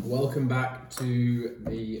welcome back to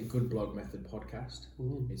the Good Blog Method podcast.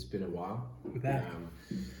 It's been a while. We're back.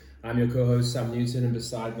 I'm your co-host Sam Newton, and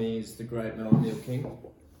beside me is the great Mel King.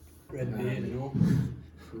 Red beard and all.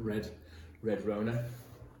 Red Rona.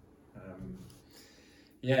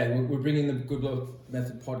 We're bringing the Good Blog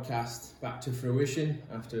Method podcast back to fruition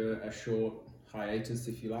after a short hiatus,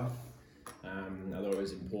 if you like. I thought it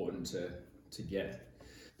was important to get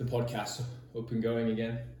the podcast up and going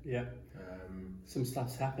again. Yeah. Some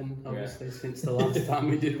stuff's happened, obviously, since the last time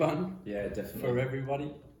we did one. Yeah, definitely. For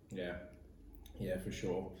everybody. Yeah, for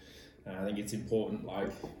sure. I think it's important, we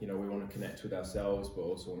want to connect with ourselves, but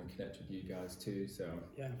also want to connect with you guys too. So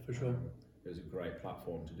yeah, for sure. It was a great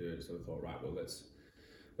platform to do it. So I thought, right, well,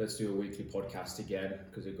 let's do a weekly podcast again,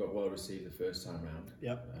 because it got well received the first time round.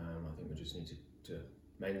 Yep. I think we just need to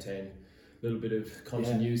maintain a little bit of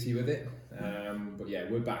continuity with it. But yeah,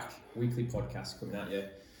 we're back. Weekly podcast coming at you.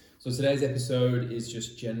 So today's episode is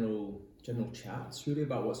just general chats really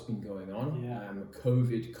about what's been going on. Yeah.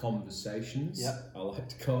 COVID conversations. Yep. I like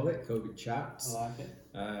to call it COVID chats. I like it.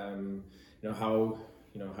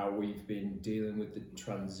 How we've been dealing with the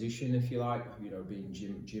transition, if you like, being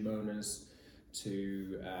gym owners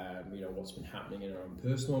to what's been happening in our own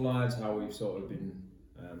personal lives, how we've sort of been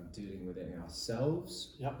dealing with it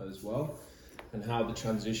ourselves as well, and how the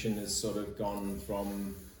transition has sort of gone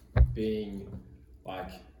from being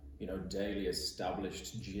daily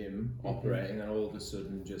established gym operating, and all of a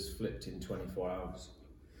sudden just flipped in 24 hours.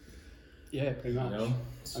 Yeah, pretty much.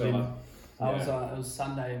 So it was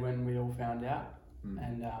Sunday when we all found out,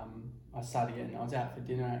 and I was out for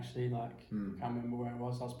dinner actually, can't remember where I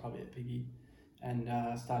was probably at Piggy, and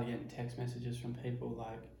I started getting text messages from people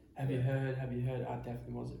like, have you heard? I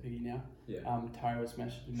definitely was at Piggy now. Yeah. Tara was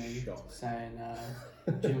messaging me saying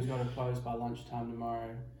gym's got to close by lunchtime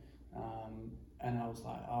tomorrow, and I was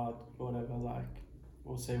like, oh, whatever,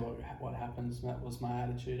 we'll see what happens. And that was my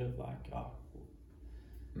attitude of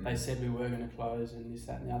they said we were going to close and this,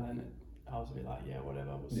 that and the other, and I was a bit like, yeah,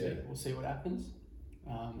 whatever, we'll see what happens.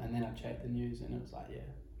 And then I checked the news and it was like, yeah,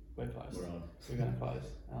 we're closed. We're going to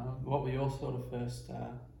close. What were your sort of first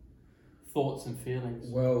thoughts and feelings?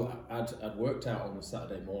 Well, I'd worked out on a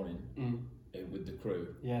Saturday morning with the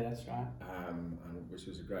crew. Yeah, that's right. And which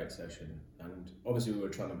was a great session. And obviously we were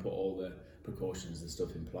trying to put all the precautions and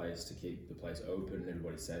stuff in place to keep the place open,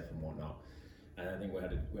 everybody safe and whatnot. And I think we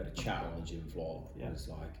had a chat on the gym floor. Yeah. It was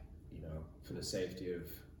for the safety of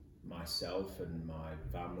myself and my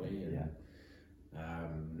family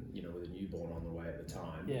and with a newborn on the way at the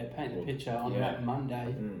time. Yeah, paint the picture. On that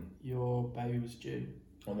Monday, your baby was due.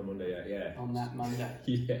 On the Monday, yeah. On that Monday.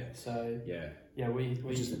 Yeah. So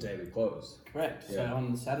which is the day we closed. Correct. Yeah. So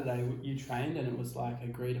on Saturday you trained, and it was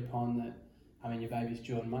agreed upon that. Your baby's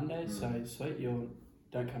due on Monday, so sweet. You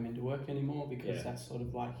don't come into work anymore because that's sort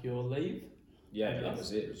of your leave. Yeah, that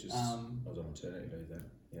was it. It was just I was on maternity leave then.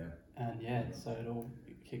 Yeah. And so it all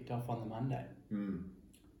kicked off on the Monday.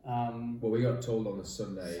 Well, we got told on the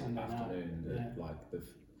Sunday afternoon night, that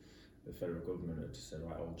the federal government had said,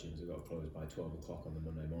 right, all gyms have got to close by 12 o'clock on the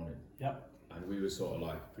Monday morning. Yep. And we were sort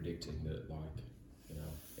of predicting that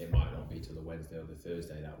it might not be till the Wednesday or the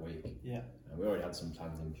Thursday that week. Yeah. And we already had some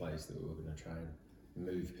plans in place that we were going to try and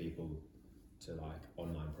move people to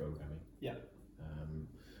online programming. Yeah.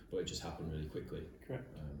 But it just happened really quickly. Correct.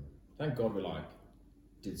 Thank God we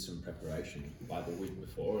did some preparation the week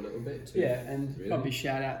before a little bit too. Yeah, and probably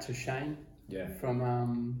shout out to Shane. Yeah.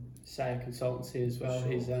 From Saya Consultancy as well.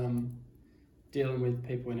 Sure. He's dealing with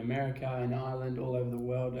people in America, in Ireland, all over the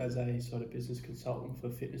world as a sort of business consultant for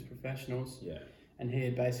fitness professionals. Yeah. And he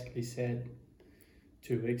had basically said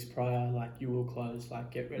 2 weeks prior, you will close,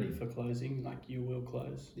 get ready for closing, you will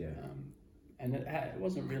close. Yeah. And it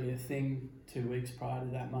wasn't really a thing 2 weeks prior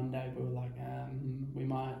to that Monday. We were we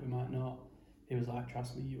might not. He was like,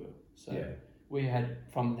 trust me, you will. So we had,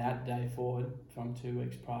 from that day forward, from 2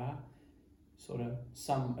 weeks prior, sort of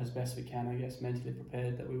as best we can, I guess, mentally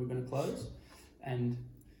prepared that we were going to close. And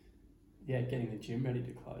getting the gym ready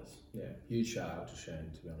to close. Yeah, huge shout out to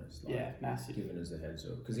Shane, to be honest. Massive. Giving us the heads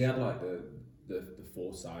up, because he had the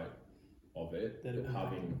foresight of it,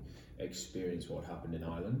 having experienced what happened in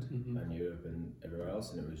Ireland and Europe and everywhere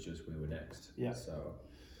else, and it was just we were next. Yeah. So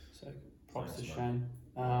props to Shane.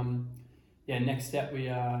 Next step, we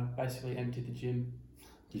basically emptied the gym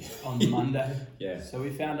on the Monday. Yeah. So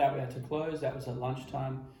we found out we had to close. That was at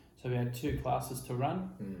lunchtime. So we had 2 classes to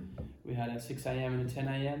run. We had a 6 a.m. and a 10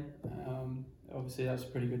 a.m. Obviously, that was a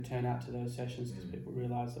pretty good turnout to those sessions because people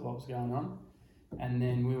realised what was going on. And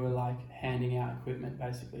then we were handing out equipment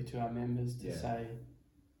basically to our members to say,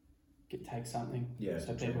 take something.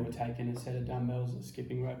 So people were taking a set of dumbbells, a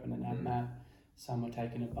skipping rope and an ab mat, Some were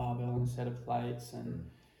taking a barbell and a set of plates, and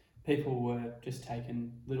people were just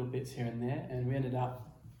taking little bits here and there, and we ended up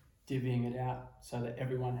divvying it out so that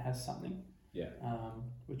everyone has something. Yeah.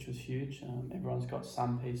 Which was huge. Everyone's got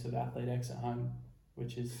some piece of Athlete X at home,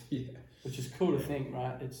 which is cool to think,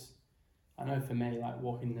 right? I know for me, like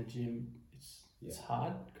walking in the gym, it's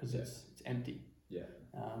hard because it's empty. Yeah.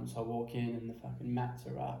 So I walk in and the fucking mats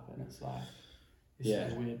are up, and it's like this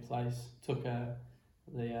is a weird place.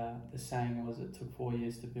 The saying was it took 4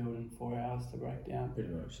 years to build and 4 hours to break down. Pretty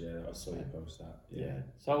much, yeah. I saw you post that. Yeah.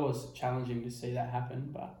 So it was challenging to see that happen,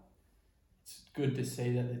 but it's good to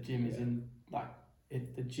see that the gym is in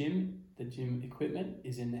the gym equipment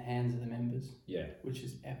is in the hands of the members. Yeah. Which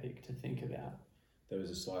is epic to think about. There was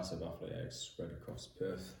a slice of Athlete X spread across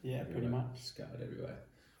Perth. Yeah, pretty much. Scattered everywhere,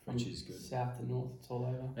 which is good. South to north, it's all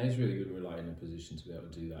over. And it's really good we're like in a position to be able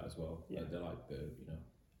to do that as well. Yeah. They're like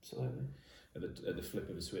Absolutely. At the flip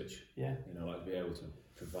of a switch. Yeah. Like to be able to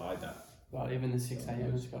provide that. Well, even the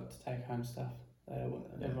 6am got to take home stuff.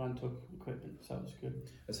 Everyone took equipment, so it was good.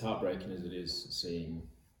 As heartbreaking as it is seeing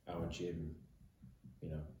our gym,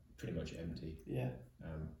 pretty much empty. Yeah.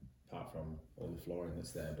 Apart from all the flooring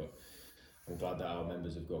that's there, but I'm glad that our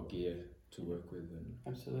members have got gear to work with and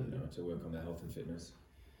absolutely to work on their health and fitness.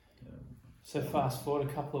 So fast forward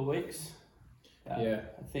a couple of weeks. I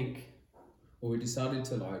think. Well, we decided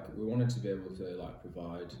we wanted to be able to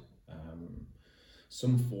provide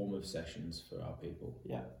some form of sessions for our people.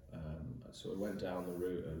 Yeah. So we went down the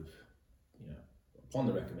route of, upon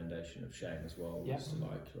the recommendation of Shane as well, was to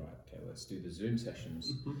let's do the Zoom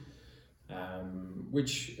sessions,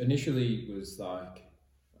 which initially was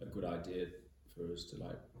a good idea for us to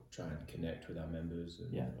try and connect with our members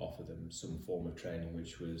and offer them some form of training,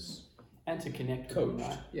 which was to connect coached. With them,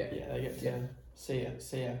 right? They get to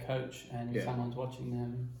see our coach and someone's watching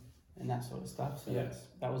them and that sort of stuff. So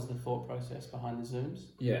that was the thought process behind the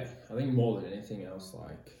Zooms. Yeah, I think more than anything else,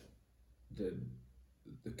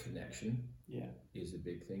 the connection is a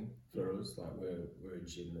big thing for us. We're a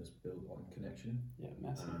gym that's built on connection. Yeah,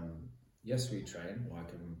 massive. Yes, we train,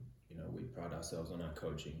 we pride ourselves on our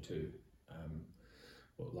coaching too.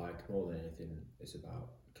 But more than anything, it's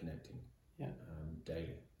about connecting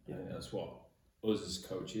daily. I think that's what us as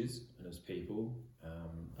coaches and as people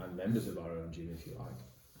and members of our own gym, if you like,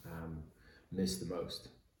 miss the most.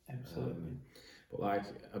 Absolutely. But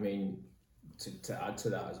to add to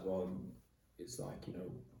that as well, it's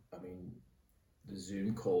the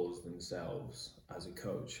Zoom calls themselves as a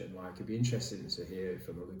coach, and it'd be interesting to hear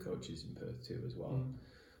from other coaches in Perth too as well.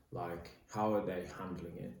 How are they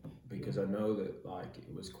handling it? Because I know that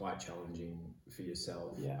it was quite challenging for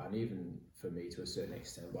yourself, and even for me to a certain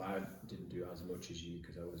extent. But I didn't do as much as you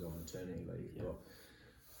because I was on maternity leave.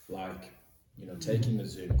 But taking the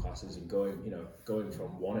Zoom classes and going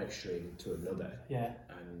from one extreme to another,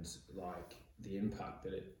 and the impact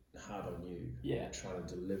that it had on you, trying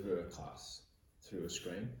to deliver a class through a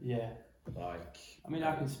screen.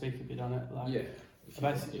 I can speak a bit on it. I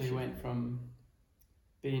basically went from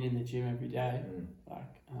being in the gym every day,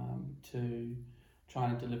 to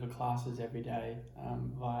trying to deliver classes every day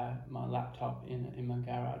via my laptop in my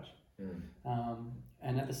garage.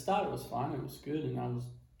 And at the start it was fine, it was good, and I was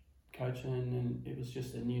coaching, and it was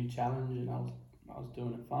just a new challenge, and I was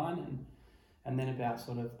doing it fine. And then about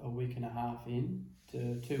sort of a week and a half in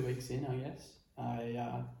to 2 weeks in, I guess,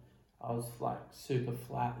 I was super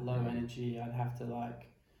flat, low energy. I'd have to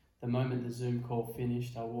the moment the Zoom call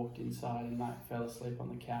finished, I walked inside and fell asleep on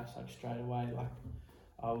the couch straight away.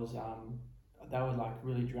 I was they were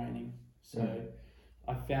really draining. So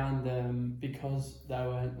I found them, because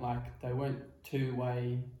they weren't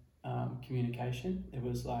two-way communication. It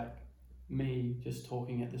was me just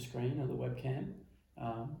talking at the screen or the webcam,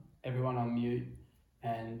 everyone on mute,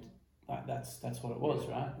 and that's what it was,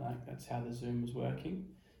 right? That's how the Zoom was working.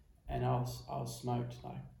 And I was smoked.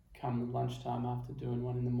 Come lunchtime after doing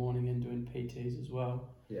one in the morning and doing PTs as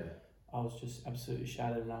well. Yeah. I was just absolutely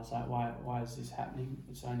shattered, and I was like, why is this happening?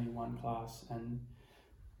 It's only one class. And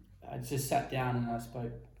I just sat down and I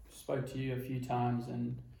spoke to you a few times,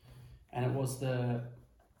 and it was the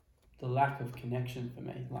lack of connection for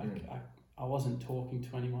me. I wasn't talking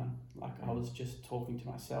to anyone. I was just talking to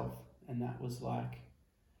myself, and that was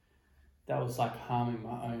harming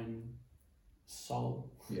my own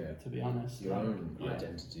soul, to be honest. Your own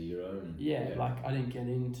identity, your own... I didn't get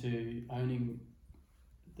into owning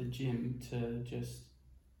the gym to just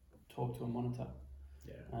talk to a monitor.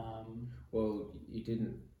 Well, you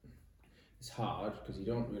didn't... It's hard, because you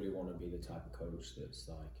don't really want to be the type of coach that's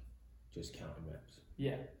just counting reps.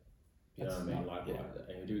 You know what I mean?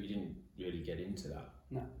 And you didn't really get into that.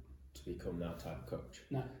 No. To become that type of coach.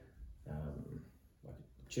 No. like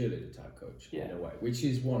a cheerleader type coach Yeah. in a way, which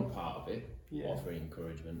is one part of it, Yeah. offering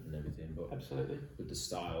encouragement and everything. But Absolutely. with the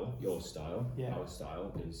style, your style, Yeah. our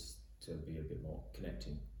style is to be a bit more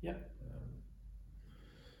connecting. Yep.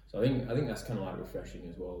 So I think that's kind of like refreshing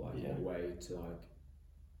as well, like Yeah. a way to like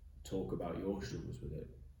talk about your struggles with it.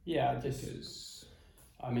 Yeah, Because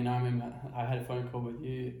I remember I had a phone call with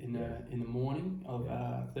you in the morning of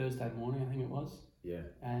Thursday morning, I think it was. Yeah.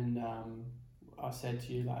 And I said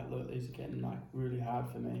to you, like, look, these are getting like really hard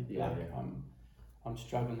for me. Yeah, like yeah. I'm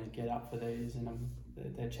struggling to get up for these, and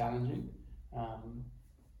they're challenging.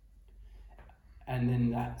 And then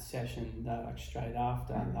that session, like straight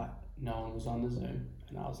after, like no one was on the Zoom,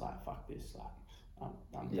 and I was like, fuck this, like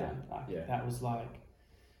I'm done. Like that was like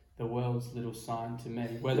the world's little sign to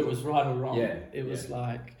me, whether it was right or wrong. It was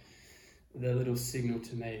like the little signal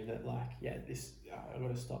to me that like, this I got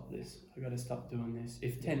to stop this. I got to stop doing this.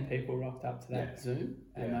 If 10 people rocked up to that Zoom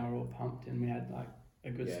and they were all pumped and we had like a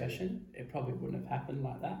good session, it probably wouldn't have happened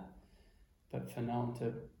like that. But for no one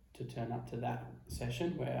to turn up to that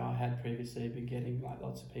session where I had previously been getting like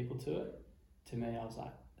lots of people to it, to me I was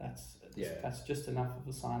like, that's just enough of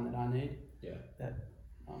a sign that I need. That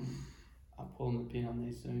I'm pulling the pin on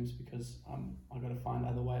these Zooms because I've got to find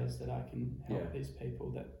other ways that I can help these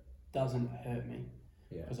people that doesn't hurt me,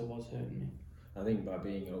 because it was hurting me. I think by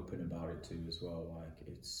being open about it too as well, like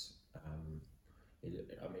it's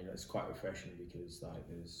it's quite refreshing because like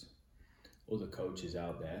there's other coaches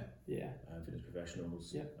out there, fitness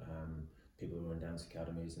professionals, people who run dance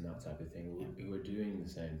academies and that type of thing, who are doing the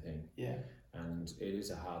same thing. And it is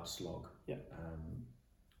a hard slog.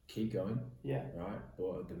 Keep going. Right.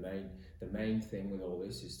 But the main thing with all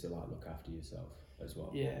this is to like look after yourself as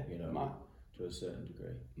well. You know, to a certain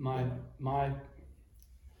degree.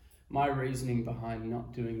 My reasoning behind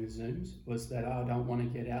not doing the Zooms was that I don't want to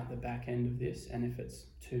get out the back end of this, and if it's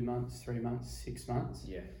 2 months, 3 months, 6 months,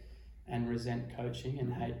 and resent coaching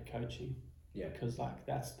and hate coaching. Because like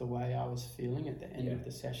that's the way I was feeling at the end of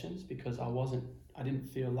the sessions, because I didn't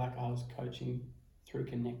feel like I was coaching through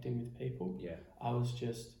connecting with people. I was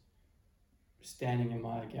just standing in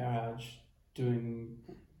my garage doing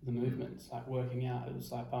the movements, like working out. It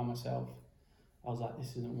was like by myself. I was like,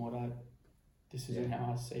 this isn't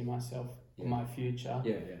how I see myself or my future.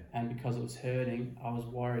 And because it was hurting, I was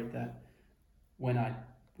worried that when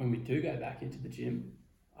we do go back into the gym,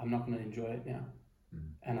 I'm not going to enjoy it now.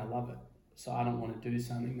 And I love it. So I don't want to do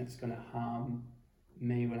something that's going to harm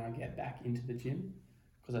me when I get back into the gym.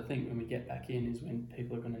 Because I think when we get back in is when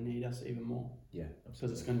people are going to need us even more.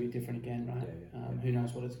 Because it's going to be different again, right? Who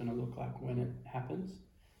knows what it's going to look like when it happens.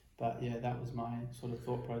 But that was my sort of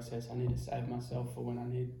thought process. I need to save myself for when I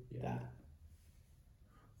need that.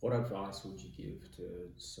 What advice would you give to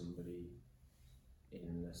somebody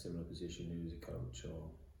in a similar position who's a coach or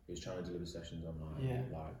who's trying to deliver sessions online?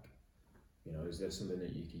 Like, you know, is there something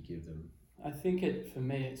that you could give them? I think for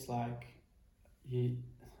me, it's like,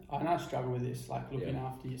 I struggle with this, like looking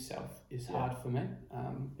after yourself is hard for me,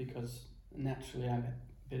 because naturally I'm a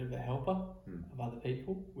bit of a helper of other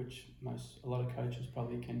people, which a lot of coaches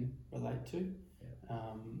probably can relate to.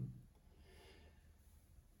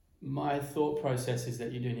 My thought process is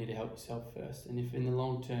that you do need to help yourself first, and if in the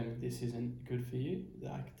long term this isn't good for you,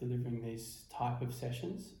 like delivering these type of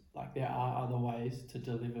sessions, like there are other ways to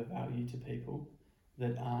deliver value to people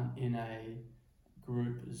that aren't in a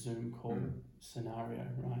group Zoom call scenario,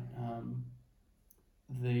 right?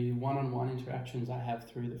 The one-on-one interactions I have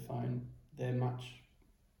through the phone, they're much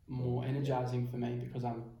more energizing for me because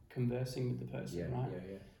I'm conversing with the person, right?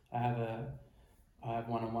 I have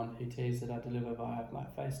one-on-one PTs that I deliver via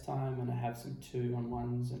like FaceTime, and I have some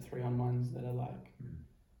 2-on-1s and 3-on-1s that are like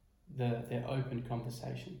they're open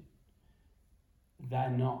conversation.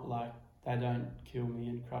 They're not like, they don't kill me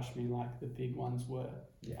and crush me like the big ones were.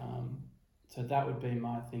 So that would be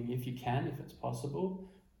my thing. If you can, if it's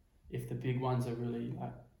possible, if the big ones are really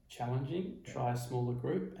like challenging, try a smaller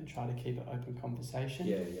group and try to keep it open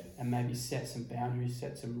conversation. And maybe set some boundaries,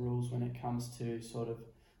 set some rules when it comes to sort of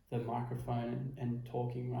the microphone and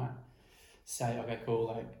talking, right? Say, okay, cool,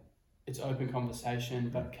 like it's open conversation,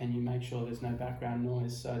 but can you make sure there's no background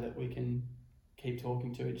noise so that we can keep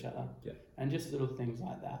talking to each other? And just little things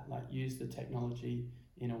like that, like use the technology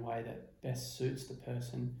in a way that best suits the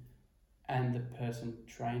person and the person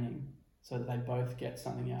training so that they both get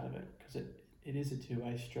something out of it, because it is a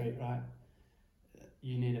two-way street, right?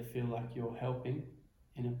 You need to feel like you're helping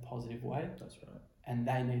in a positive way. That's right. And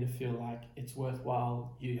they need to feel like it's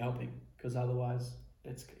worthwhile you helping, because otherwise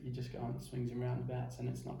you just go on swings and roundabouts and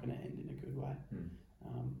it's not going to end in a good way.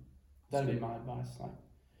 That'd be my advice. Like,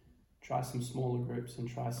 try some smaller groups and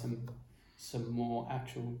try some some more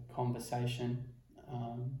actual conversation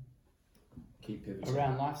Keep pivoting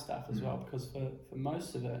around life stuff as well, because for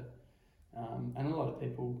most of it, and a lot of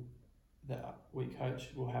people that we coach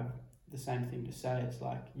will have the same thing to say. It's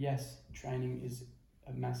like, yes, training is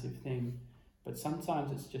a massive thing, but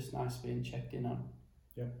sometimes it's just nice being checked in on.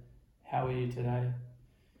 Yeah. How are you today?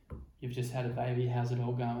 You've just had a baby, how's it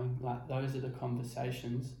all going? Like, those are the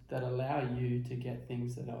conversations that allow you to get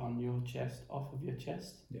things that are on your chest off of your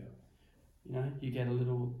chest. Yeah. You know, you get a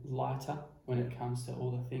little lighter when it comes to all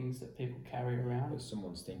the things that people carry around. But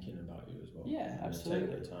someone's thinking about you as well. Yeah, and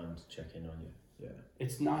absolutely. Take the time to check in on you. Yeah.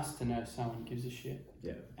 It's nice to know someone gives a shit.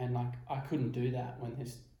 Yeah. And like, I couldn't do that when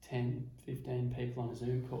there's 10, 15 people on a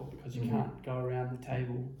Zoom call, because you can't go around the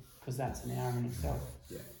table, because that's an hour in itself.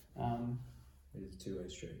 Yeah. It is a two-way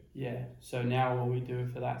street. Yeah. So now all we do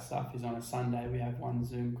for that stuff is on a Sunday we have one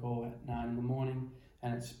Zoom call at 9 a.m,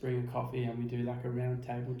 and it's bring a coffee and we do like a round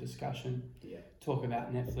table discussion. Yeah. Talk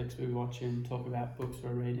about Netflix we're watching, talk about books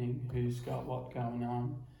we're reading, who's got what going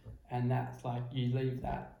on, and that's like, you leave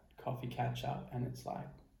that coffee catch up and it's like,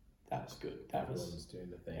 that was good. Everyone's doing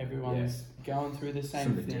the thing. Everyone's going through the same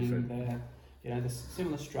Something thing. different. They're, you know, there's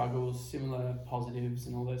similar struggles, similar positives,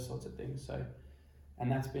 and all those sorts of things. So, and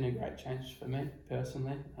that's been a great change for me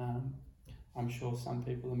personally. I'm sure some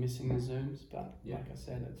people are missing the Zooms, but like I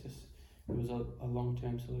said, it was a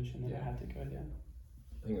long-term solution that I had to go down.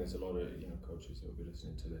 I think there's a lot of coaches that will be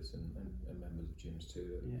listening to this, and members of gyms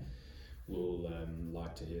too, that will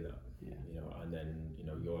like to hear that. And then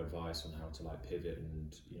your advice on how to like pivot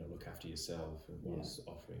and look after yourself, and whilst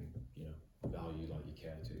offering value like you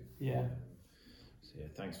care to. So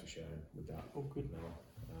thanks for sharing with that. All good.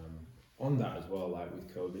 On that as well, like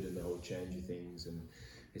with COVID and the whole changing things, and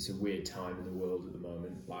it's a weird time in the world at the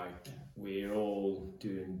moment. Like we're all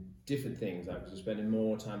doing different things. Like we're spending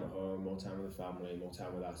more time at home, more time with the family, more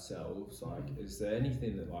time with ourselves. Like, is there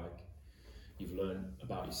anything that like you've learned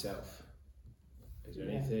about yourself? Is there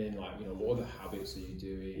anything like what other habits are you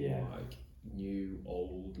doing? Like new,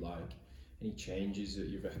 old, like any changes that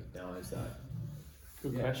you've recognised that?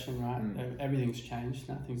 Good question, right? Everything's changed.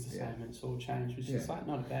 Nothing's the same, and it's all changed, which is like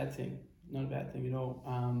not a bad thing. Not a bad thing at all.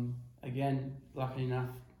 Again, luckily enough,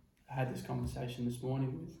 I had this conversation this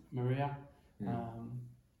morning with Maria,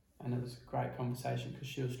 and it was a great conversation because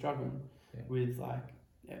she was struggling with like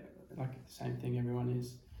the same thing everyone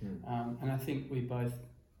is. And I think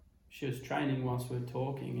she was training whilst we were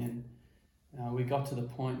talking, and we got to the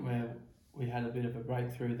point where we had a bit of a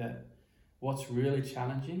breakthrough that what's really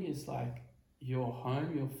challenging is like your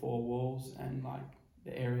home, your four walls, and like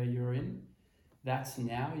the area you're in. That's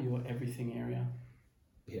now your everything area.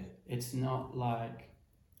 Yeah. It's not like,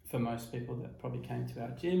 for most people that probably came to our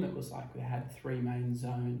gym, it was like we had three main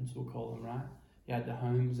zones, we'll call them, right? You had the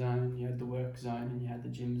home zone, you had the work zone, and you had the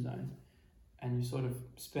gym zone. And you sort of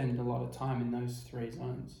spend a lot of time in those three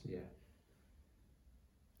zones. Yeah.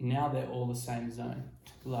 Now they're all the same zone.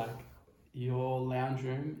 Like your lounge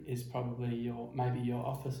room is probably maybe your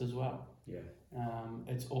office as well. Yeah.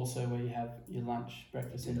 It's also where you have your lunch,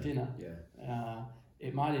 breakfast and dinner. Yeah.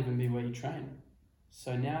 It might even be where you train.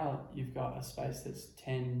 So now you've got a space that's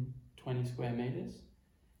 10, 20 square meters,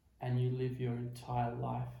 and you live your entire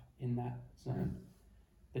life in that zone.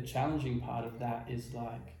 The challenging part of that is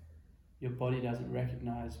like your body doesn't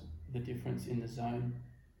recognize the difference in the zone.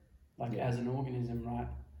 Like as an organism, right?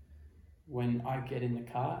 When I get in the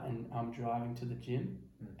car and I'm driving to the gym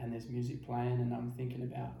and there's music playing and I'm thinking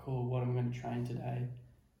about, cool, what am I going to train today?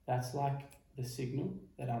 That's like the signal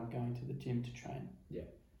that I'm going to the gym to train. Yeah.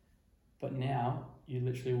 But now you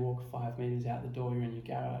literally walk 5 meters out the door, you're in your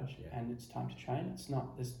garage and it's time to train.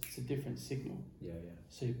 It's a different signal. Yeah.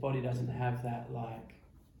 So your body doesn't have that like,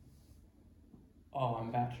 oh, I'm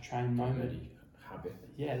about to train moment. Habit.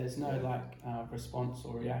 Yeah, there's no response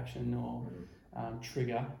or reaction or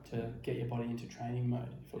trigger to get your body into training mode,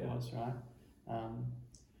 if it was, right?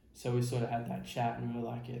 So we sort of had that chat and we were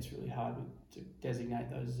like, it's really hard to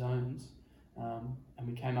designate those zones. And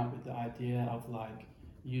we came up with the idea of like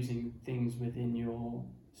using things within your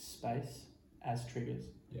space as triggers.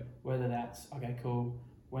 Yeah. Whether that's, okay, cool,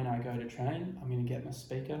 when I go to train, I'm going to get my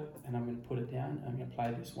speaker and I'm going to put it down and I'm going to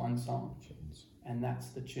play this one song. Tunes. And that's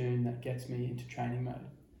the tune that gets me into training mode.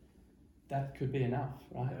 That could be enough,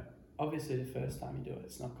 right? Yeah. Obviously, the first time you do it,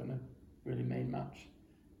 it's not going to really mean much.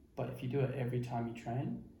 But if you do it every time you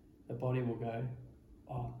train, the body will go,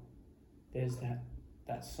 oh, there's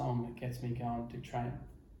that song that gets me going to train.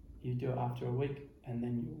 You do it after a week, and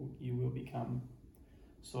then you will become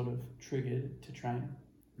sort of triggered to train,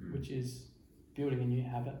 which is building a new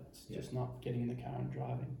habit. It's just not getting in the car and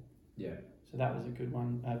driving. Yeah. So that was a good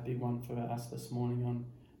one, a big one for us this morning on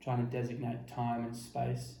trying to designate time and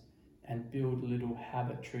space and build little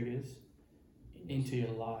habit triggers into your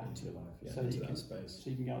life. Yeah, so into that that space. So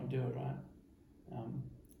you can go and do it, right?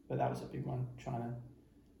 But that was a big one, trying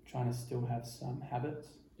to still have some habits.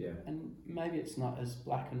 Yeah. And maybe it's not as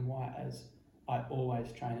black and white as I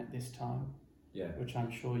always train at this time. Yeah. Which I'm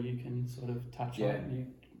sure you can sort of touch Yeah.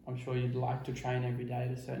 on. I'm sure you'd like to train every day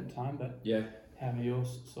at a certain time, but yeah. how are your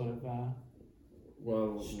sort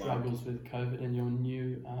of struggles with COVID and your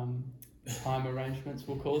new time arrangements,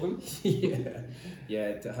 we'll call them? Yeah,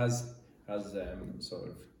 it has sort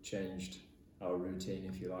of changed our routine,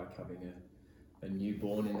 if you like, having a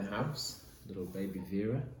newborn in the house, little baby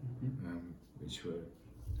Vera, which we're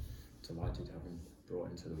delighted having brought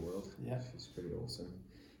into the world. Yeah, she's pretty awesome,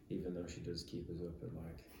 even though she does keep us up at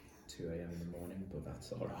like 2 a.m. in the morning, but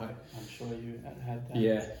that's all right. I'm sure you had that.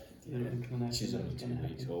 Yeah, inclination. She's only 2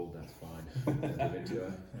 weeks old, that's fine. Give it to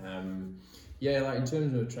her. Like in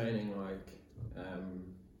terms of training, like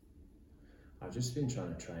I've just been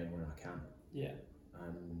trying to train when I can. Yeah.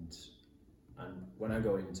 And when I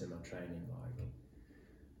go into my training, like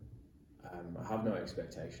I have no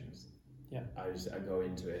expectations. Yeah. I go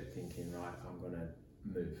into it thinking, right, I'm gonna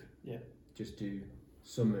move. Yeah. Just do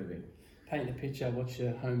some moving. Paint a picture. What's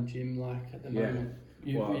your home gym like at the moment?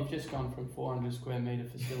 You've just gone from 400 square metre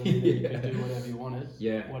facility that you could do whatever you wanted.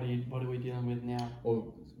 Yeah. What are we dealing with now?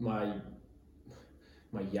 Well, my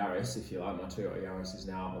Yaris, if you like, my Toyota Yaris is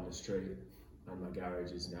now on the street, and my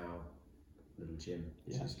garage is now a little gym,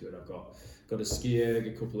 which is good. I've got a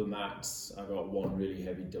skier, a couple of mats. I've got one really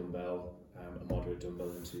heavy dumbbell, a moderate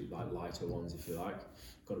dumbbell, and two like lighter ones, if you like.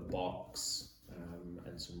 Got a box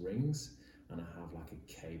and some rings. And I have like a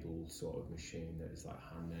cable sort of machine that is like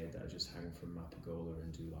handmade that I just hang from my pergola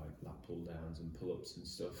and do like lat pull downs and pull ups and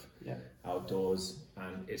stuff outdoors.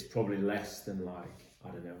 And it's probably less than like, I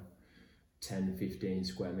don't know, 10, 15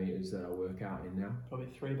 square meters that I work out in now. Probably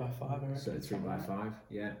 3 by 5, I reckon. So 3 by 5,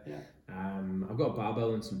 yeah. Yeah. I've got a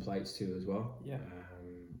barbell and some plates too as well. Yeah.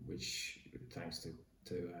 Which thanks to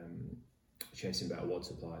Chasing Better Wad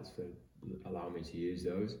Supplies for allowing me to use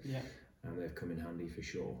those. Yeah. And they've come in handy for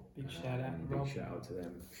sure. Big shout out, Rob. Big shout out to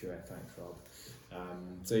them for sure. Thanks, Rob.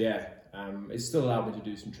 It's still allowed me to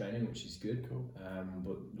do some training, which is good. Cool.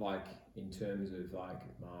 But like in terms of like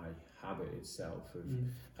my habit itself of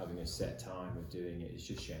having a set time of doing it, it's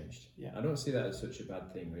just changed. Yeah. I don't see that as such a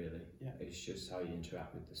bad thing, really. Yeah. It's just how you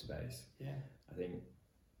interact with the space. Yeah. I think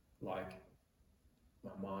like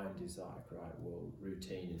my mind is like, right, well,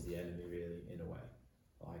 routine is the enemy, really, in a way.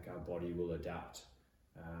 Like our body will adapt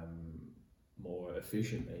more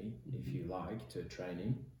efficiently, if you like, to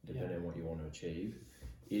training, depending on what you want to achieve.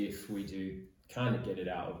 If we do kind of get it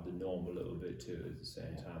out of the norm a little bit too at the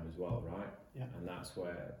same time as well, right? Yeah. And that's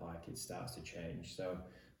where like it starts to change. So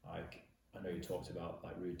like I know you talked about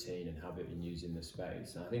like routine and habit and using the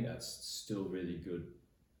space, and I think that's still really good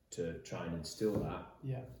to try and instill that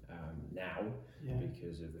now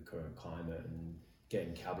because of the current climate and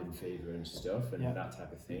getting cabin fever and stuff and that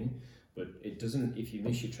type of thing. But it doesn't, if you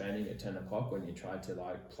miss your training at 10 o'clock when you tried to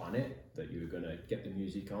like plan it, that you were going to get the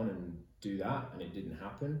music on and do that and it didn't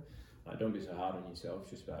happen, like don't be so hard on yourself.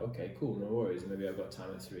 Just be like, okay, cool, no worries. Maybe I've got time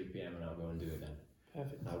at 3 p.m. and I'll go and do it then.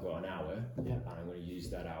 Perfect. I've got an hour and I'm going to use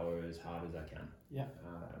that hour as hard as I can. Yeah.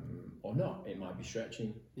 Or not, it might be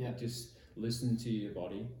stretching. Yeah. Just listen to your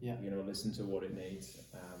body, yeah. Listen to what it needs.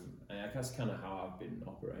 And that's kind of how I've been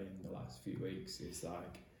operating the last few weeks. Is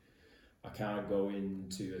like, I can't go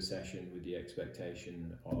into a session with the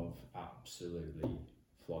expectation of absolutely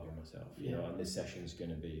flogging myself, and this session's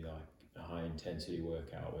going to be like a high intensity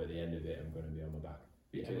workout where at the end of it I'm going to be on my back.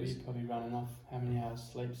 Because you're probably running off how many hours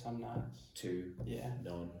sleep some nights? 2,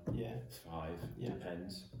 none, 5,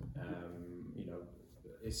 depends.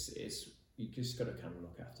 It's you just got to kind of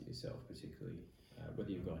look after yourself, particularly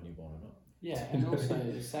whether you've got a newborn or not. Yeah, and also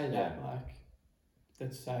to say that, like,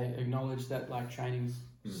 let's say, acknowledge that, like, training's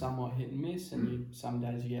somewhat hit and miss, and some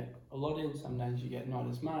days you get a lot in, some days you get not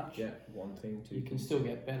as much. Yeah, one thing, two. You can still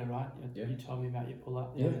get better, right? You told me about your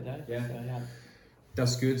pull-up the other day. Yeah. So,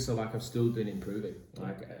 that's good. So, like, I've still been improving.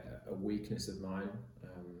 Like, a weakness of mine,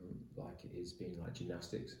 is being like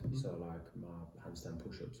gymnastics. So, like, my handstand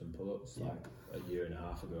push-ups and pull-ups. Like, a year and a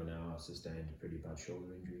half ago now, I sustained a pretty bad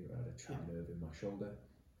shoulder injury. I had a trapped nerve in my shoulder,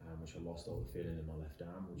 which I lost all the feeling in my left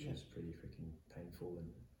arm, which was pretty freaking painful and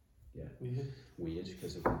weird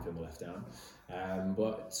because I couldn't feel my left arm.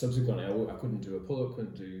 But subsequently, I couldn't do a pull-up,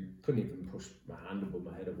 couldn't even push my hand above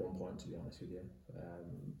my head at one point, to be honest with you.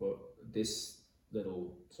 But this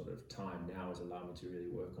little sort of time now has allowed me to really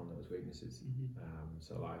work on those weaknesses.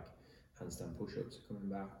 So like handstand push-ups are coming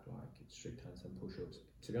back, like strict handstand push-ups.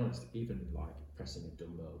 To be honest, even like pressing a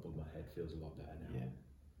dumbbell above my head feels a lot better now. Yeah.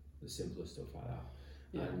 The simpler stuff like that.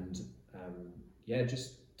 Yeah. And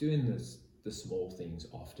just doing the small things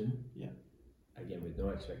often. Yeah. Again, with no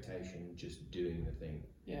expectation, just doing the thing.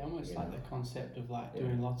 Yeah, almost like the concept of like Yeah.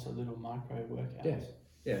 doing lots of little micro workouts. Yeah.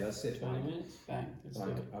 Yeah, that's it. 20 Like, minutes, bang. Let's do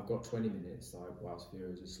like it. I've got 20 minutes, like whilst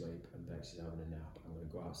Vera's asleep and Bex is having a nap, I'm going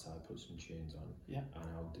to go outside, put some tunes on, Yeah. and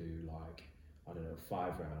I'll do like, I don't know,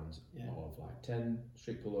 5 rounds Yeah. of like 10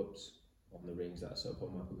 strict pull-ups on the rings that I set up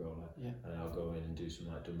on my pergola, Yeah. and I'll go in and do some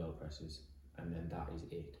like dumbbell presses, and then that is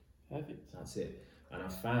it. Perfect. That's it. And I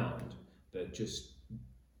found that just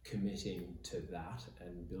committing to that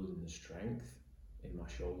and building the strength in my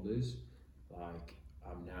shoulders, like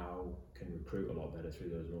I'm now can recruit a lot better through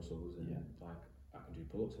those muscles, and like I can do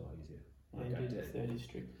pull-ups a lot easier. Yeah, Like you did 30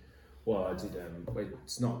 strict. Well, I did.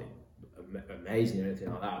 It's not amazing or anything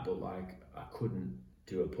like that, but like I couldn't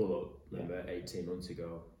do a pull-up. Remember 18 months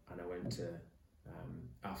ago, and I went to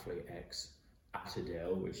Athlete X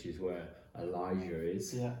Attadale, which is where Elijah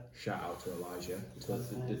is. Yeah. Shout out to Elijah, the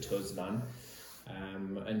Nice. Tuz man.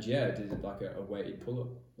 And yeah, I did like a weighted pull-up,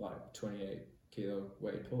 like 28 kilo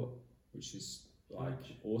weighted pull-up, which is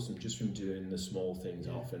like awesome just from doing the small things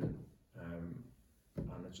often.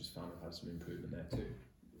 And I just found I've had some improvement there too.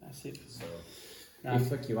 That's it. So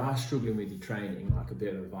if like you are struggling with your training, like a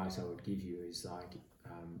bit of advice I would give you is like,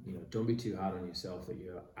 you know, don't be too hard on yourself that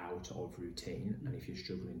you're out of routine. And if you're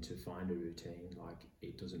struggling to find a routine, like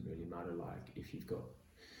it doesn't really matter. Like if you've got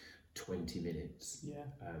 20 minutes,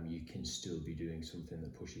 you can still be doing something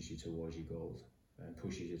that pushes you towards your goals and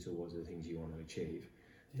pushes you towards the things you want to achieve.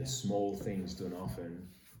 The small things done often,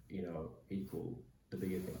 you know, equal the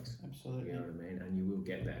bigger things. Absolutely. You know what I mean? And you will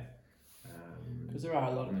get there. Because there are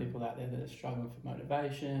a lot of people out there that are struggling for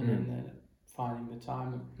motivation and they're finding the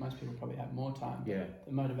time. Most people probably have more time. Yeah.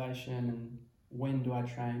 The motivation and when do I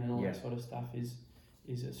train and all that sort of stuff is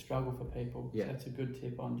a struggle for people. Yeah. So it's a good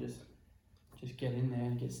tip on just get in there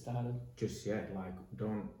and get started. Just like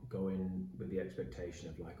don't go in with the expectation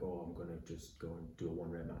of like, oh, I'm gonna just go and do a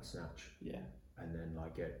 1 rep mat snatch. Yeah. And then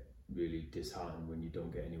like get really disheartened when you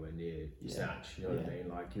don't get anywhere near snatch. You know what I mean?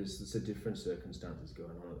 Like there's a different circumstances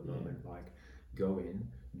going on at the moment. Like go in,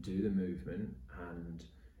 do the movement, and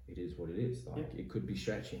it is what it is. Like it could be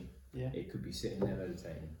stretching. Yeah. It could be sitting there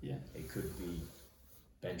meditating. Yeah. It could be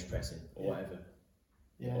bench pressing or whatever.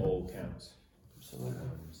 Yeah. It all counts. Absolutely.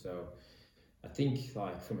 So I think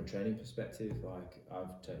like from a training perspective, like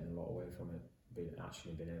I've taken a lot away from it,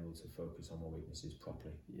 been able to focus on my weaknesses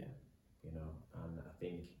properly. Yeah. You know, and I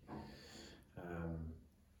think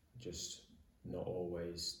just not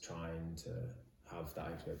always trying to have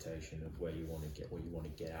that expectation of where you want to get, what you want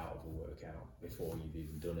to get out of a workout before you've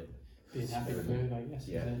even done it. Being happy to move, I guess.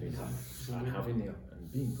 Yeah, being happy and having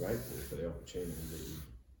and being grateful for the opportunity that you've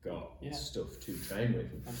got stuff to train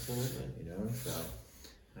with. Absolutely. You know, so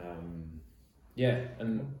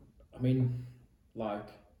and I mean, like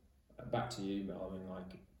back to you, Mel. I mean,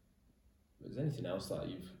 like, is there anything else that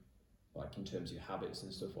you've like in terms of your habits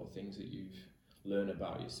and stuff, or things that you've learned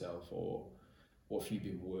about yourself, or what have you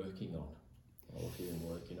been working on, or what have you been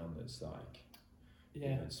working on that's like? Yeah,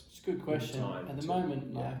 you know, it's a good question. At the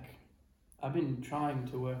moment, like I've been trying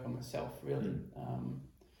to work on myself really, and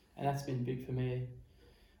that's been big for me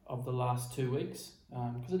of the last 2 weeks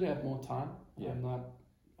because I do have more time.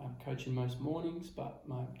 I'm coaching most mornings, but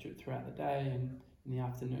throughout the day and in the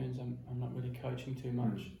afternoons, I'm not really coaching too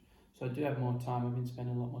much. So I do have more time. I've been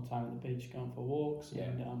spending a lot more time at the beach going for walks,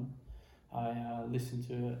 and I listened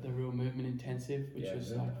to the Real Movement Intensive, which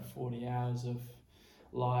was like 40 hours of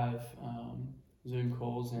live Zoom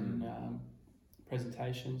calls and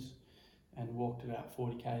presentations, and walked about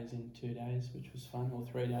 40 Ks in 2 days, which was fun, or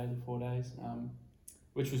 3 days or 4 days,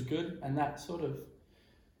 which was good. And that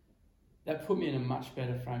put me in a much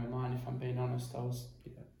better frame of mind, if I'm being honest.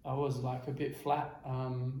 I was like a bit flat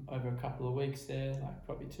over a couple of weeks there, like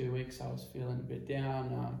probably 2 weeks I was feeling a bit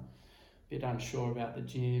down, a bit unsure about the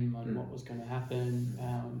gym and what was going to happen.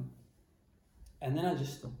 And then I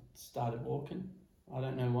just started walking. I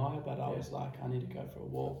don't know why, but I was like, I need to go for a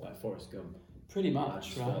walk. Like Forrest Gump. Pretty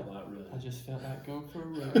much, right? I just felt like going for a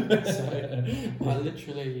run. So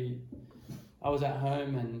I was at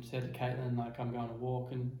home and said to Caitlin, like, I'm going to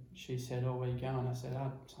walk, and she said, oh, where are you going? I said, I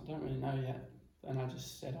don't really know yet. And I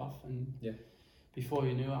just set off, and before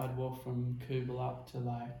you knew it, I'd walked from Kubel up to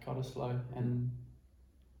like Cottesloe, and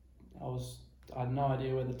I had no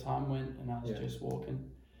idea where the time went, and I was just walking.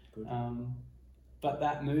 Good. But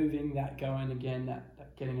that moving, that going again,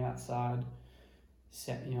 that getting outside,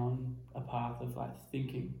 set me on a path of like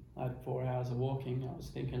thinking. I had 4 hours of walking. I was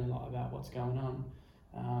thinking a lot about what's going on.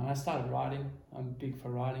 I started writing. I'm big for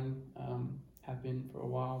writing. Have been for a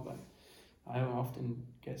while, but I often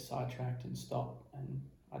get sidetracked and stop, and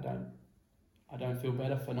I don't feel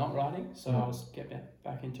better for not writing. So I was get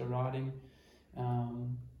back into writing.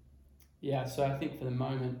 So I think for the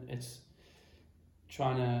moment it's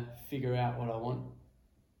trying to figure out what I want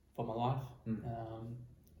for my life,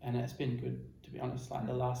 and it's been good, to be honest. Like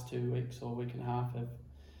the last 2 weeks or week and a half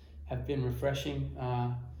have been refreshing.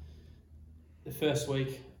 The first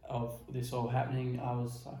week of this all happening, I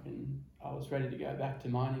was ready to go back to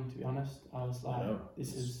mining. To be honest, I was like,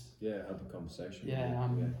 had the conversation.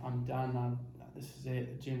 I'm done. This is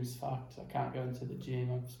it. The gym's fucked. I can't go into the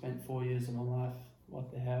gym. I've spent 4 years of my life.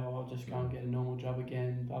 What the hell? I'll just go and get a normal job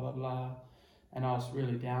again. Blah blah blah. And I was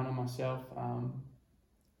really down on myself.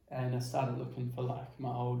 And I started looking for like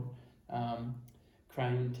my old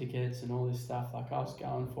crane tickets and all this stuff. Like I was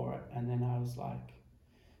going for it, and then I was like,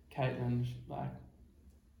 Caitlin, like,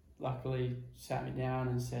 luckily sat me down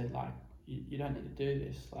and said, like, you don't need to do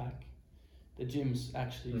this. Like, the gym's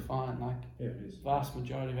actually fine. Like, it is. Vast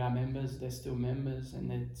majority of our members, they're still members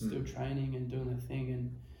and they're still training and doing the thing.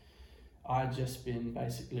 And I'd just been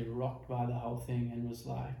basically rocked by the whole thing and was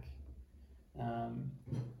like,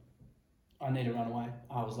 I need to run away.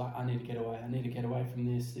 I was like, I need to get away. I need to get away from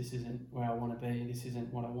this. This isn't where I want to be. This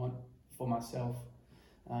isn't what I want for myself.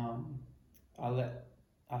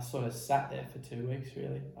 I sort of sat there for 2 weeks,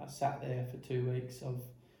 really. I sat there for 2 weeks of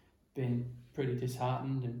being pretty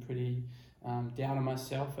disheartened and pretty down on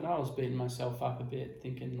myself. And I was beating myself up a bit,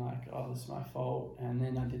 thinking like, oh, this is my fault. And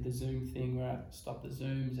then I did the Zoom thing where I stopped the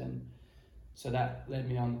Zooms. And so that led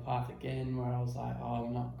me on the path again where I was like, oh,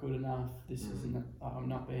 I'm not good enough. I'm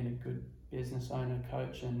not being a good business owner,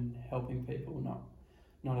 coach, and helping people,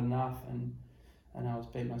 not enough. And I was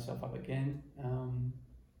beating myself up again.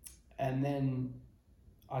 And then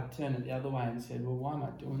I turned it the other way and said, well, why am I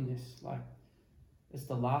doing this? Like, it's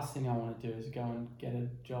the last thing I want to do is go and get a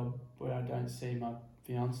job where I don't see my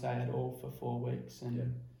fiance at all for 4 weeks.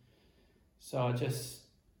 And so I just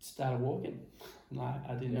started walking. Like,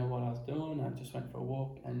 I didn't know what I was doing. I just went for a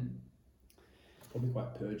walk, and it's probably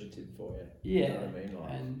quite purgative for you. Yeah. You know what I mean?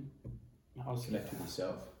 Like, and I was connect with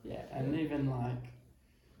yourself. Yeah, and even like,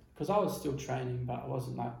 because I was still training, but I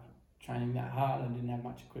wasn't like training that hard. I didn't have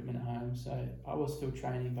much equipment at home, so I was still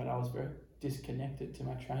training, but I was very disconnected to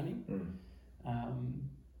my training.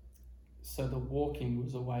 So the walking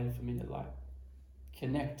was a way for me to like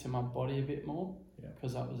connect to my body a bit more,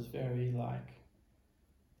 because I was very like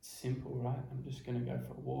simple, right? I'm just going to go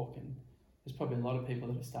for a walk, and there's probably a lot of people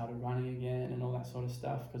that have started running again and all that sort of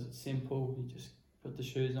stuff because it's simple. You just put the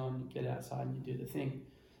shoes on, you get outside and you do the thing.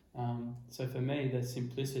 So for me, the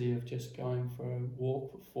simplicity of just going for a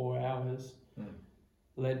walk for 4 hours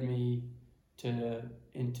led me to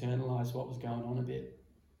internalize what was going on a bit.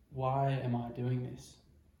 Why am I doing this?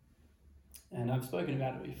 And I've spoken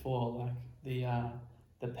about it before, like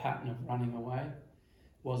the pattern of running away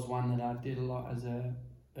was one that I did a lot as a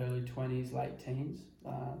early 20s, late teens.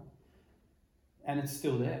 And it's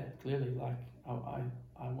still there, clearly. Like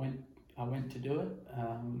I went to do it.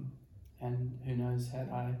 And who knows, had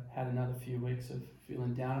I had another few weeks of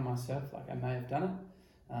feeling down on myself, like I may have done it.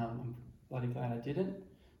 I'm bloody glad I didn't.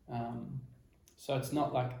 So it's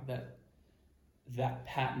not like that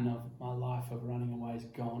pattern of my life of running away is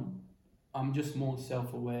gone. I'm just more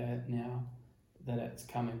self-aware now that it's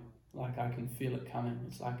coming. Like I can feel it coming.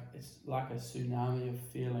 It's like a tsunami of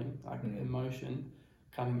feeling, like emotion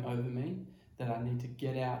coming over me that I need to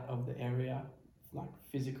get out of the area, like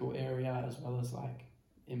physical area as well as like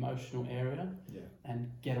emotional area, and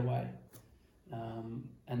get away.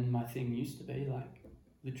 And my thing used to be like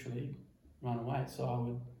literally run away. So I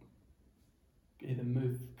would either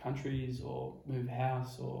move countries or move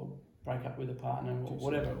house or break up with a partner or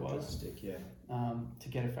whatever it was, to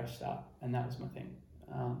get a fresh start. And that was my thing.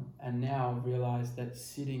 And now I've realised that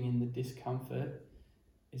sitting in the discomfort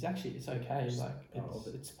is actually, it's okay. Like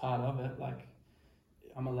it's part of it. Like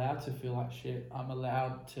I'm allowed to feel like shit. I'm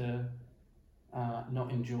allowed to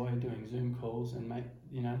not enjoy doing Zoom calls and make,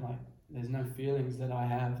 like there's no feelings that I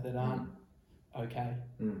have that aren't okay.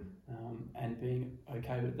 And being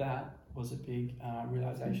okay with that was a big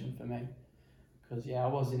realisation for me. Because I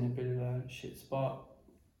was in a bit of a shit spot,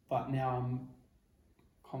 but now I'm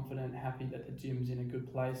confident, happy that the gym's in a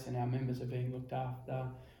good place and our members are being looked after,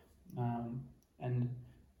 and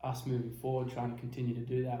us moving forward, trying to continue to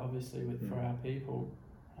do that, obviously, for our people,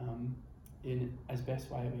 in as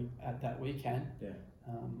best way that we can,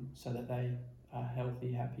 so that they are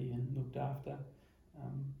healthy, happy, and looked after.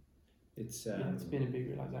 It's it's been a big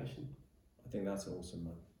realization. I think that's awesome,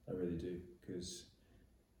 man. I really do, because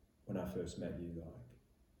when I first met you,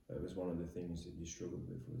 like, it was one of the things that you struggled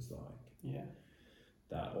with was like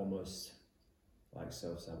that almost like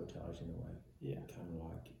self-sabotage in a way. Kind of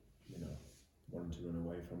like, you know, wanting to run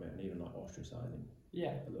away from it and even like ostracizing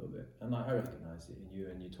a little bit. And like I recognised it in you,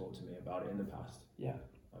 and you talked to me about it in the past.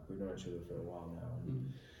 Like we've known each other for a while now,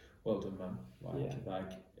 and well done, man.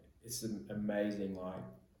 Like it's amazing, like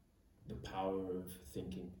the power of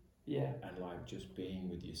thinking and like just being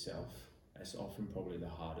with yourself. It's often probably the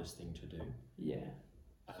hardest thing to do.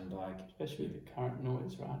 And like especially with the current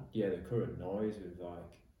noise, right? The current noise with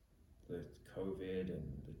like the COVID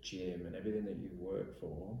and the gym and everything that you've worked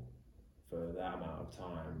for that amount of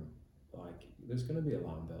time, like there's going to be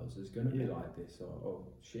alarm bells. There's going to be like this, or oh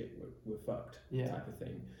shit, we're fucked type of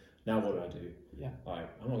thing. Now what do I do? Like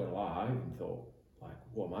I'm not gonna lie, I even thought like,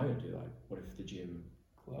 what am I gonna do? Like, what if the gym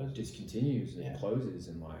discontinues and it closes?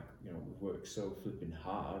 And like, you know, we've worked so flipping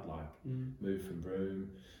hard, like moved from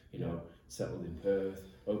Broome, you know, settled in Perth,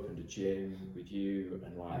 opened a gym with you,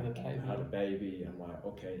 and like had a baby. I'm like,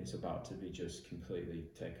 okay, it's about to be just completely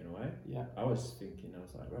taken away. I was thinking, I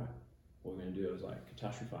was like, right, what we're gonna do? I was like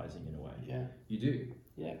catastrophizing in a way. You do.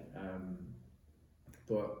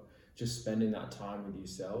 But just spending that time with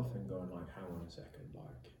yourself and going like, hang on a second,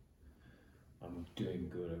 like I'm doing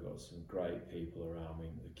good. I've got some great people around me.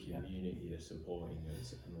 The community is supporting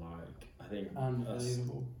us, and like I think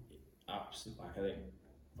unbelievable. Absolutely, like I think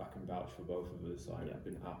I can vouch for both of us. Like I've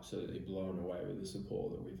been absolutely blown away with the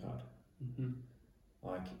support that we've had.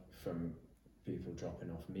 Like from people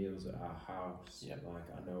dropping off meals at our house. Like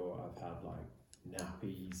I know I've had like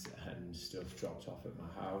nappies and stuff dropped off at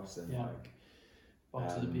my house, and like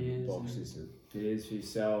boxes of beers for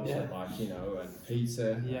yourselves, and like, you know, and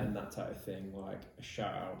pizza and that type of thing. Like a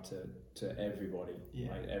shout out to everybody,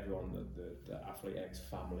 like everyone, the Athlete X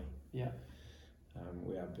family.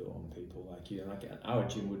 We have built on people like you, and like our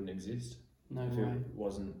gym wouldn't exist if it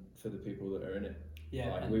wasn't for the people that are in it.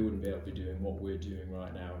 Like we wouldn't be able to be doing what we're doing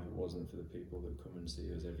right now if it wasn't for the people that come and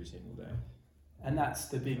see us every single day. And that's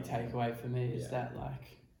the big takeaway for me, is that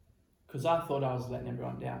like, because I thought I was letting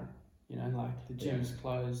everyone down. You know, like the gym's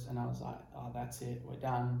closed, and I was like, oh, that's it, we're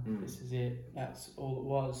done, this is it, that's all it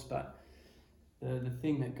was. But the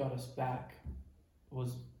thing that got us back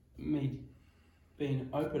was me being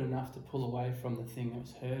open enough to pull away from the thing that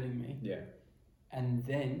was hurting me. And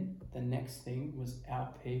then the next thing was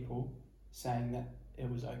our people saying that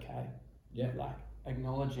it was okay. Like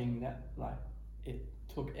acknowledging that, like it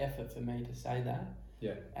took effort for me to say that.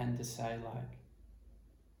 And to say like,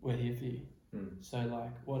 we're here for you. So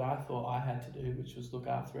like what I thought I had to do, which was look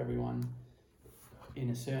after everyone in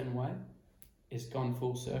a certain way, is gone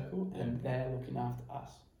full circle, and they're looking after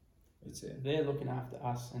us. They're looking after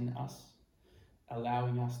us, and us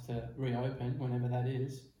allowing us to reopen whenever that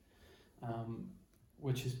is,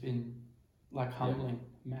 which has been like humbling,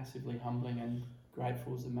 massively humbling, and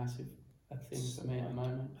grateful is a massive thing for me at the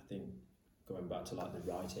moment. I think going back to like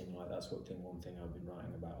the writing, like that's one thing I've been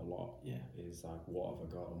writing about a lot. Is like, what have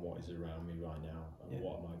I got and what is around me right now, and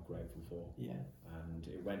what am I grateful for? And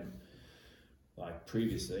it went like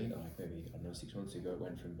previously, like maybe I don't know 6 months ago, it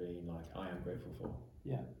went from being like, I am grateful for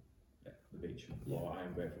the beach, or I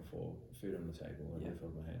am grateful for food on the table and a roof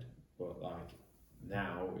over my head. But like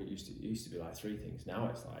now it used to be like 3 things. Now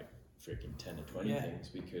it's like freaking 10 to 20 things,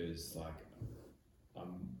 because like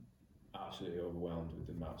I'm absolutely overwhelmed with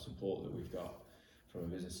the amount of support that we've got from a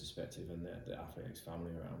business perspective, and the Athlete X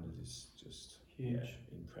family around us is just huge,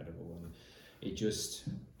 incredible. And it just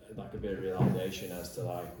like a bit of realization as to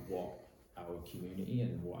like what our community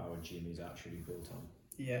and what our gym is actually built on.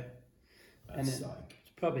 And it's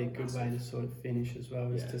probably a good way to sort of finish as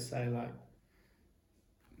well, is to say like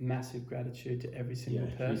massive gratitude to every single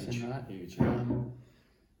person, huge, right? Huge.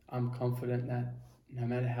 I'm confident that no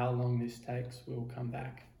matter how long this takes, we'll come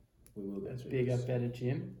back. We will get through bigger, this. better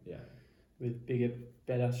gym. Yeah. With bigger,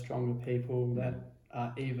 better, stronger people that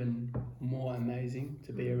are even more amazing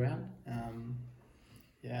to be around.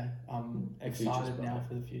 I'm excited now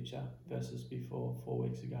for the future versus before. 4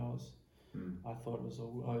 weeks ago, I thought it was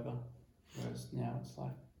all over, whereas now it's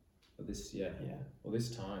like. But this, well,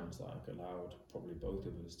 this time's like allowed probably both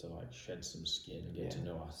of us to like shed some skin and get to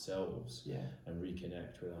know ourselves, and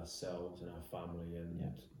reconnect with ourselves and our family and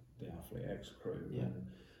the Athlete X crew, and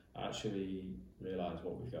actually realise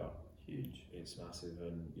what we've got. Huge. It's massive,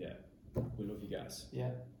 and we love you guys.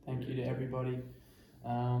 Thank you to everybody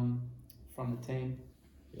from the team.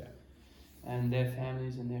 And their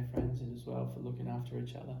families and their friends as well, for looking after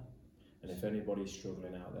each other. And if anybody's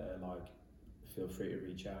struggling out there, like, feel free to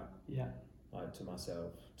reach out. like to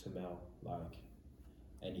myself, to Mel, like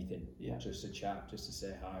anything. Yeah. Just a chat, just to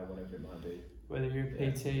say hi, whatever it might be. Whether you're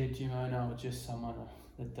a PT, a gym owner, or just someone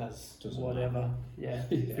that Doesn't whatever, yeah.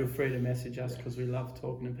 Feel free to message us because we love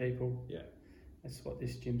talking to people. Yeah. That's what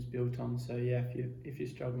this gym's built on. So yeah, if you're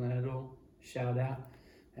struggling at all, shout out,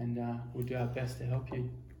 and we'll do our best to help you.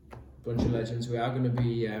 Bunch of legends. We are going to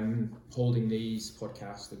be holding these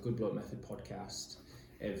podcasts, the Good Bloke Method podcast,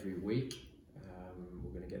 every week.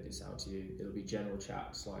 We're going to get this out to you. It'll be general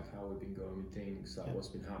chats like how we've been going with things, like what's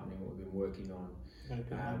been happening, what we've been working on.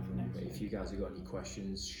 If you guys have got any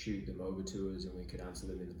questions, shoot them over to us and we can answer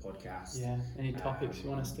them in the podcast. Yeah, any topics you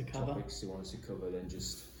want us to cover? Then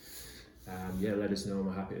just let us know, and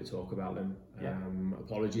we're happy to talk about them.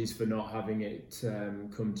 Apologies for not having it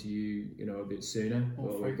come to you, a bit sooner.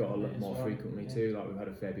 We've got a lot more frequently too. Like we've had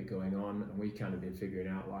a fair bit going on, and we've kind of been figuring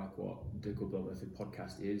out like what the Good Bloke Method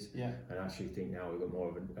podcast is. Yeah. And I actually think now we've got more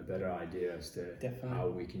of a better idea as to how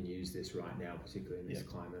we can use this right now, particularly in this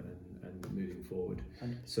climate and moving forward.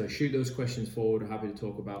 100%. So shoot those questions forward. We're happy to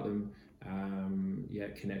talk about them.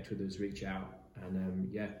 Connect with us, reach out,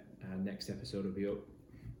 and next episode will be up.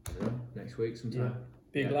 I don't know, next week sometime.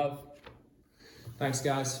 Big love. Thanks,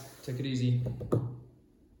 guys. Take it easy.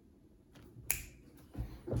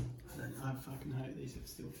 I fucking hope these are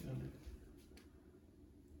still filming.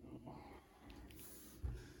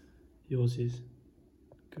 Yours is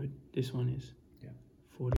good. This one is.